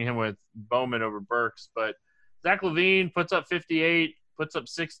pairing him with Bowman over Burks, but Zach LaVine puts up 58, puts up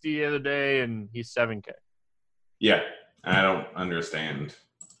 60 the other day, and he's 7K. Yeah, I don't understand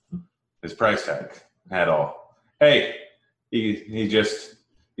his price tag at all. Hey, he just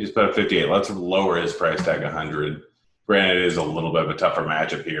put up 58. Let's lower his price tag 100. Granted, it is a little bit of a tougher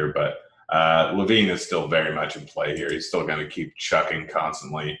matchup here, but LaVine is still very much in play here. He's still going to keep chucking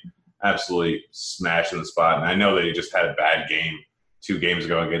constantly, absolutely smashing the spot. And I know that he just had a bad game 2 games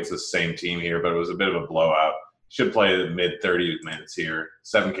ago against the same team here, but it was a bit of a blowout. Should play the mid-30 minutes here.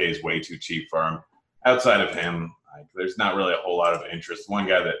 7K is way too cheap for him. Outside of him, there's not really a whole lot of interest. One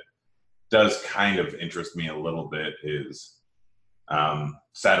guy that does kind of interest me a little bit is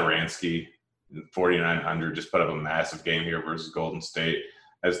Satoransky, 4,900, just put up a massive game here versus Golden State.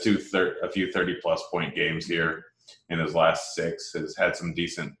 Has a few 30-plus point games here in his last 6. Has had some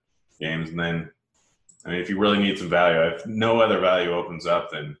decent games. And then, if you really need some value, if no other value opens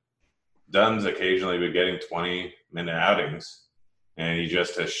up, then Dunn's occasionally been getting 20-minute outings, and he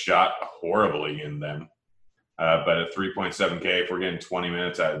just has shot horribly in them. But at 3.7K, if we're getting 20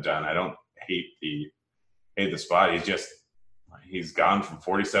 minutes out of Dunn, I don't hate the spot. He's gone from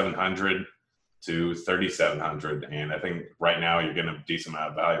 4,700 to 3,700, and I think right now you're getting a decent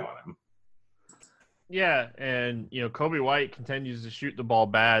amount of value on him. Yeah, and Kobe White continues to shoot the ball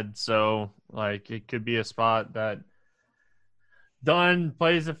bad, so it could be a spot that Dunn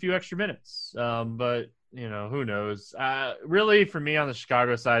plays a few extra minutes. But who knows? Really, for me on the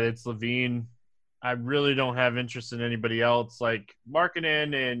Chicago side, it's LaVine. I really don't have interest in anybody else.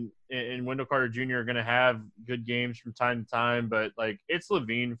 Markkanen and Wendell Carter Jr. are going to have good games from time to time, but it's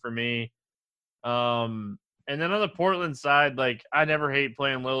LaVine for me. And then on the Portland side, I never hate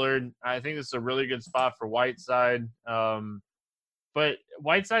playing Lillard. I think this is a really good spot for Whiteside. But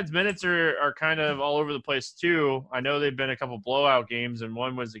Whiteside's minutes are kind of all over the place too. I know they've been a couple blowout games, and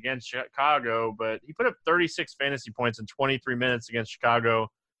one was against Chicago, but he put up 36 fantasy points in 23 minutes against Chicago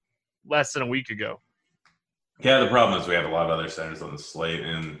less than a week ago. Yeah, the problem is we have a lot of other centers on the slate,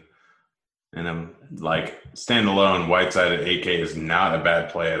 and I'm standalone Whiteside at 8K is not a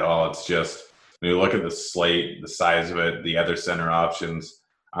bad play at all. It's just when you look at the slate, the size of it, the other center options,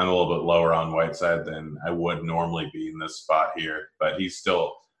 I'm a little bit lower on Whiteside than I would normally be in this spot here, but he's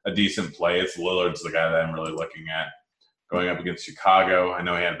still a decent play. It's Lillard's the guy that I'm really looking at. Going up against Chicago, I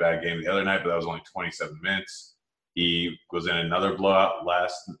know he had a bad game the other night, but that was only 27 minutes. He was in another blowout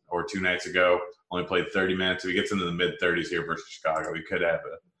 2 nights ago, only played 30 minutes. If he gets into the mid-30s here versus Chicago, he could have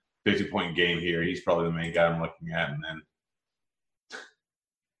a 50-point game here. He's probably the main guy I'm looking at, and then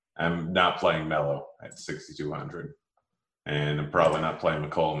I'm not playing Melo at 6,200. And I'm probably not playing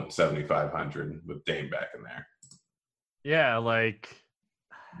McCollum at 7,500 with Dame back in there. Yeah,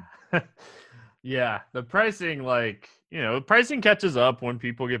 yeah, the pricing, pricing catches up when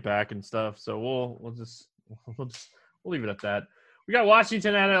people get back and stuff. So we'll leave it at that. We got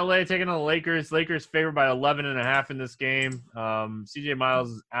Washington at LA taking on the Lakers. Lakers favored by 11.5 in this game. CJ Miles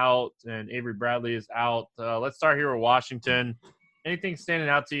is out and Avery Bradley is out. Let's start here with Washington. Anything standing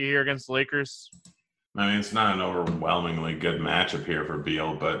out to you here against the Lakers? It's not an overwhelmingly good matchup here for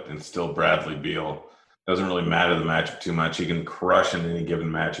Beal, but it's still Bradley Beal. Doesn't really matter the matchup too much. He can crush in any given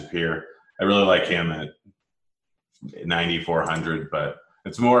matchup here. I really like him at 9,400, but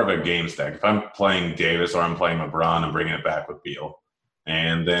it's more of a game stack. If I'm playing Davis or I'm playing LeBron, I'm bringing it back with Beal.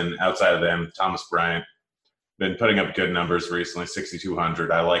 And then outside of them, Thomas Bryant, been putting up good numbers recently,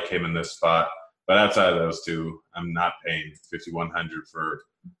 6,200. I like him in this spot. But outside of those two, I'm not paying 5,100 for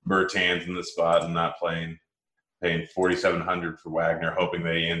Bertans in this spot. I'm not paying 4,700 for Wagner, hoping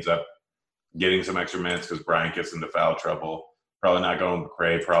that he ends up getting some extra minutes because Bryant gets into foul trouble. Probably not going with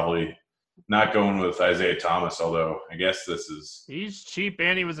McRae. Probably not going with Isaiah Thomas, although I guess this is... He's cheap,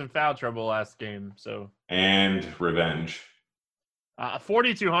 and he was in foul trouble last game. And revenge.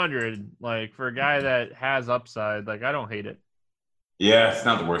 4,200, for a guy that has upside, I don't hate it. Yeah, it's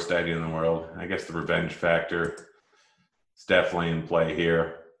not the worst idea in the world. I guess the revenge factor is definitely in play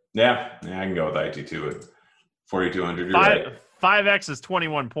here. Yeah, I can go with IT2 at 4,200. You're right. 5X is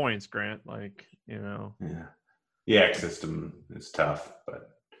 21 points, Grant. Yeah. The X system is tough,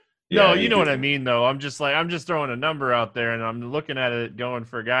 but No, Yeah, you know what I mean, though. I'm just throwing a number out there, and I'm looking at it going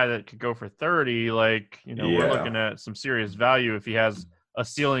for a guy that could go for 30. Like, we're looking Yeah. at some serious value if he has a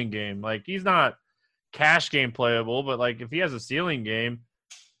ceiling game. Like, he's not cash game playable, but like if he has a ceiling game,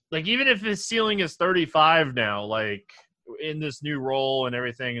 like even if his ceiling is 35 now, like in this new role and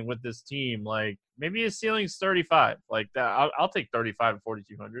everything, and with this team, like maybe his ceiling's 35. Like that, I'll take 35 at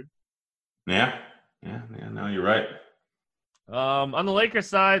 4,200. Yeah. No, you're right. On the Lakers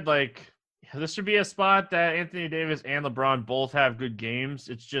side, like this should be a spot that Anthony Davis and LeBron both have good games.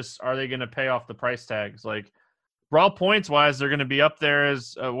 It's just, are they going to pay off the price tags? Like raw points wise, they're going to be up there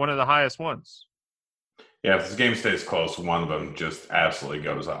as one of the highest ones. Yeah, if this game stays close, one of them just absolutely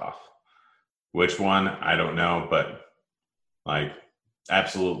goes off. Which one? I don't know, but like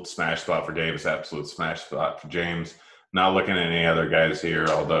absolute smash spot for Davis, absolute smash spot for James. Not looking at any other guys here,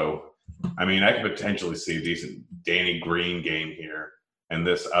 although, I mean, I could potentially see a decent Danny Green game here and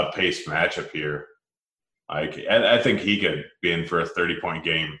this up-paced matchup here. Like, I think he could be in for a 30-point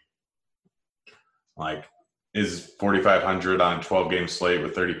game. Like, is 4,500 on a 12-game slate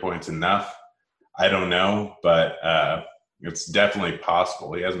with 30 points enough? I don't know, but it's definitely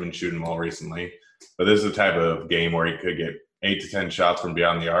possible. He hasn't been shooting well recently, but this is the type of game where he could get 8 to 10 shots from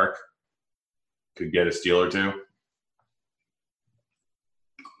beyond the arc, could get a steal or two.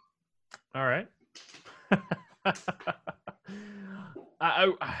 All right.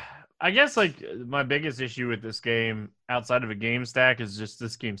 I guess like my biggest issue with this game outside of a game stack is just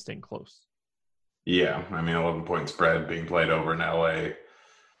this game staying close. Yeah, I mean, 11-point spread being played over in LA.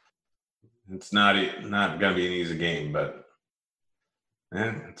 It's not going to be an easy game, but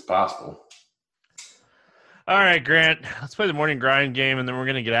it's possible. All right, Grant, let's play the morning grind game, and then we're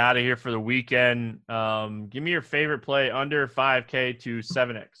going to get out of here for the weekend. Give me your favorite play under 5K to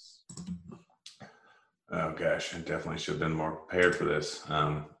 7X. Oh, gosh, I definitely should have been more prepared for this.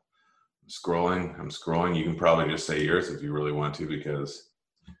 I'm scrolling. You can probably just say yours if you really want to, because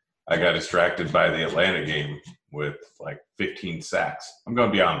I got distracted by the Atlanta game with like 15 sacks. I'm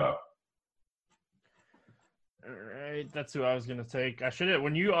going Biyombo. All right, that's who I was gonna take. I should have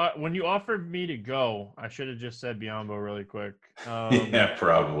when you offered me to go, I should have just said Biyombo really quick. Yeah,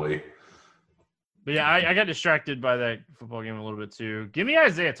 probably. But yeah, I got distracted by that football game a little bit too. Give me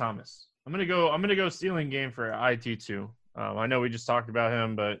Isaiah Thomas. I'm gonna go stealing game for IT2. I know we just talked about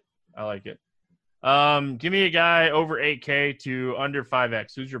him, but I like it. Give me a guy over 8K to under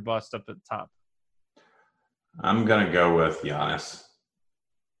 5X. Who's your bust up at the top? I'm gonna go with Giannis.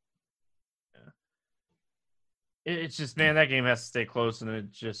 It's just, man, that game has to stay close, and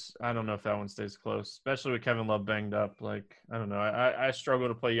I don't know if that one stays close, especially with Kevin Love banged up. Like, I don't know. I struggle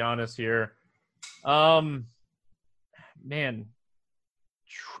to play Giannis here. Man,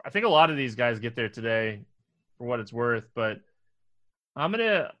 I think a lot of these guys get there today for what it's worth, but I'm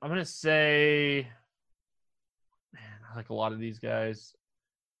gonna say, man, I like a lot of these guys.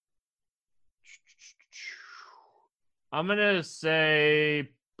 I'm gonna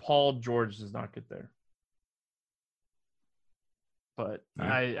say Paul George does not get there. But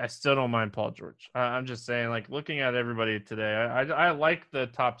I still don't mind Paul George. I'm just saying, like, looking at everybody today, I like the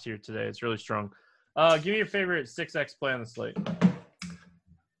top tier today. It's really strong. Give me your favorite 6X play on the slate.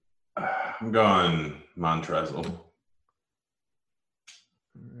 I'm going Montrezl. All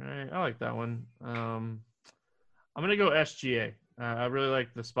right, I like that one. I'm going to go SGA. I really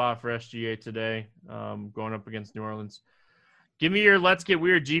like the spot for SGA today, going up against New Orleans. Give me your Let's Get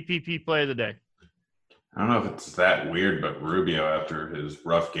Weird GPP play of the day. I don't know if it's that weird, but Rubio after his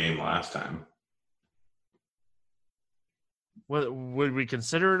rough game last time. Would we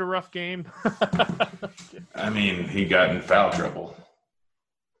consider it a rough game? I mean, he got in foul trouble.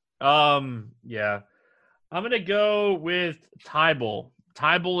 Yeah. I'm going to go with Thybulle.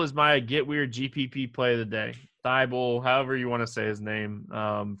 Thybulle is my Get Weird GPP play of the day. Thybulle, however you want to say his name,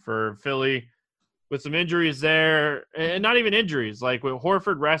 for Philly. With some injuries there, and not even injuries, like with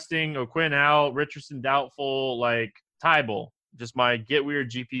Horford resting, O'Quinn out, Richardson doubtful, like Thybulle, just my Get Weird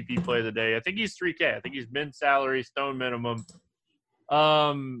GPP play of the day. I think he's 3K. I think he's min salary, stone minimum.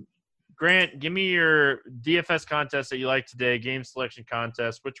 Grant, give me your DFS contest that you like today, game selection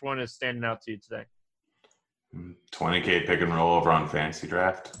contest. Which one is standing out to you today? 20K pick and roll over on Fantasy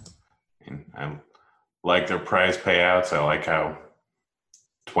Draft. And I like their prize payouts. I like how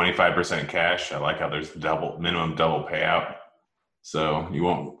 25% cash. I like how there's minimum double payout. So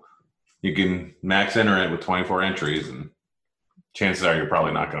you can max enter it with 24 entries, and chances are you're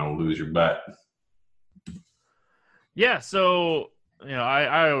probably not going to lose your bet. Yeah. So,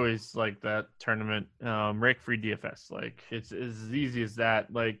 I always like that tournament, rake-free DFS. Like, it's as easy as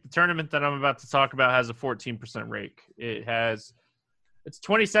that. Like, the tournament that I'm about to talk about has a 14% rake. It has It's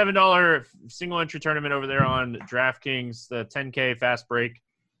 $27 single entry tournament over there on DraftKings, the 10K fast break.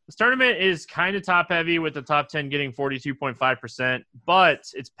 This tournament is kind of top heavy with the top 10 getting 42.5%, but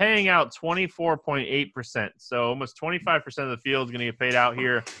it's paying out 24.8%. So almost 25% of the field is going to get paid out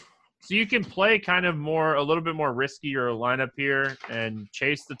here. So you can play kind of a little bit more riskier lineup here and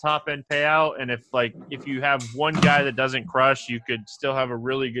chase the top end payout. And if you have one guy that doesn't crush, you could still have a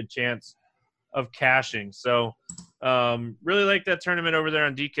really good chance of cashing. So really like that tournament over there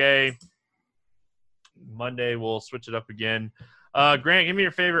on DK. Monday we'll switch it up again. Grant, give me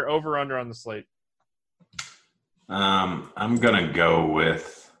your favorite over-under on the slate. I'm gonna go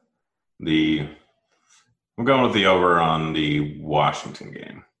with the over on the Washington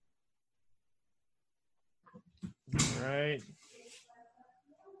game. All right.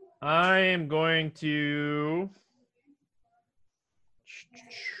 I am going to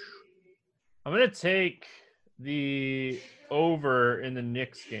take the over in the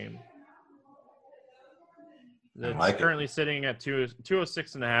Knicks game. That's currently sitting at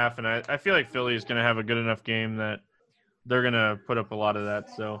 206.5, and I feel like Philly is going to have a good enough game that they're going to put up a lot of that.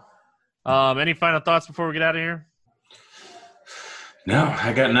 So, any final thoughts before we get out of here? No,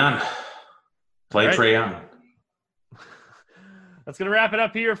 I got none. Play right. Trae Young. That's going to wrap it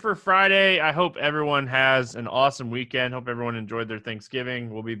up here for Friday. I hope everyone has an awesome weekend. Hope everyone enjoyed their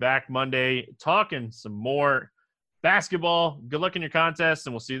Thanksgiving. We'll be back Monday talking some more basketball. Good luck in your contest,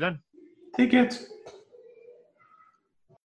 and we'll see you then. Tickets.